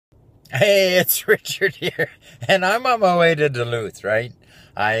Hey, it's Richard here, and I'm on my way to Duluth, right?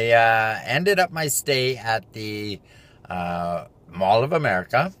 I ended up my stay at the Mall of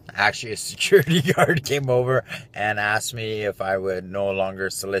America. Actually, a security guard came over and asked me if I would no longer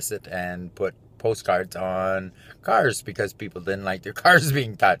solicit and put postcards on cars because people didn't like their cars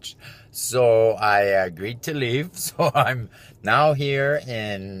being touched. So I agreed to leave. So I'm now here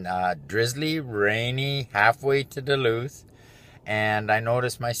in drizzly, rainy, halfway to Duluth. And I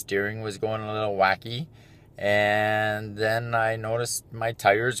noticed my steering was going a little wacky, and then I noticed my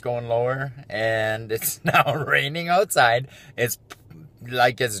tires going lower, and it's now raining outside. It's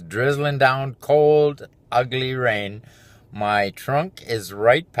like it's drizzling down, cold, ugly rain. My trunk is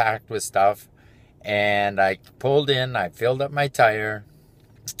right packed with stuff, and I pulled in, I filled up my tire,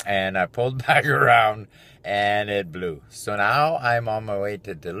 and I pulled back around, and it blew. So now I'm on my way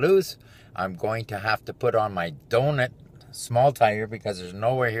to Duluth. I'm going to have to put on my donut small tire because there's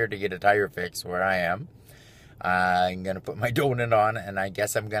nowhere here to get a tire fix where I am. I'm going to put my donut on, and I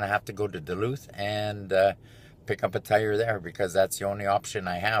guess I'm going to have to go to Duluth and pick up a tire there because that's the only option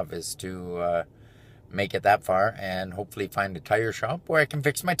I have is to make it that far and hopefully find a tire shop where I can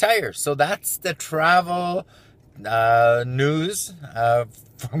fix my tire. So that's the travel news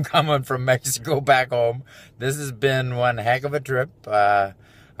from coming from Mexico back home. This has been one heck of a trip.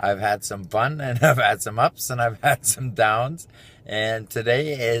 I've had some fun, and I've had some ups, and I've had some downs. And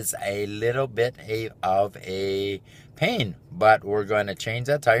today is a little bit of a pain, but we're going to change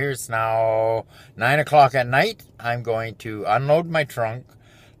that tire. It's now 9 o'clock at night. I'm going to unload my trunk,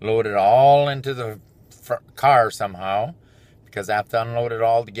 load it all into the car somehow, because I have to unload it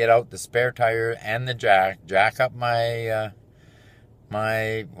all to get out the spare tire and the jack up my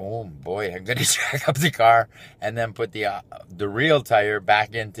oh boy, I'm gonna jack up the car and then put the real tire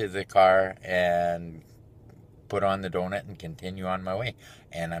back into the car and put on the donut and continue on my way.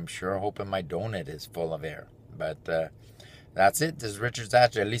 And I'm sure hoping my donut is full of air. But that's it. This is Richard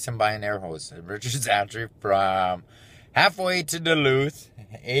Szachury. At least I'm buying air hose. Richard Szachury from halfway to Duluth,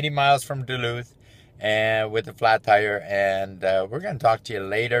 80 miles from Duluth, and with a flat tire. And we're gonna talk to you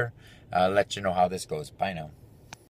later. Let you know how this goes. Bye now.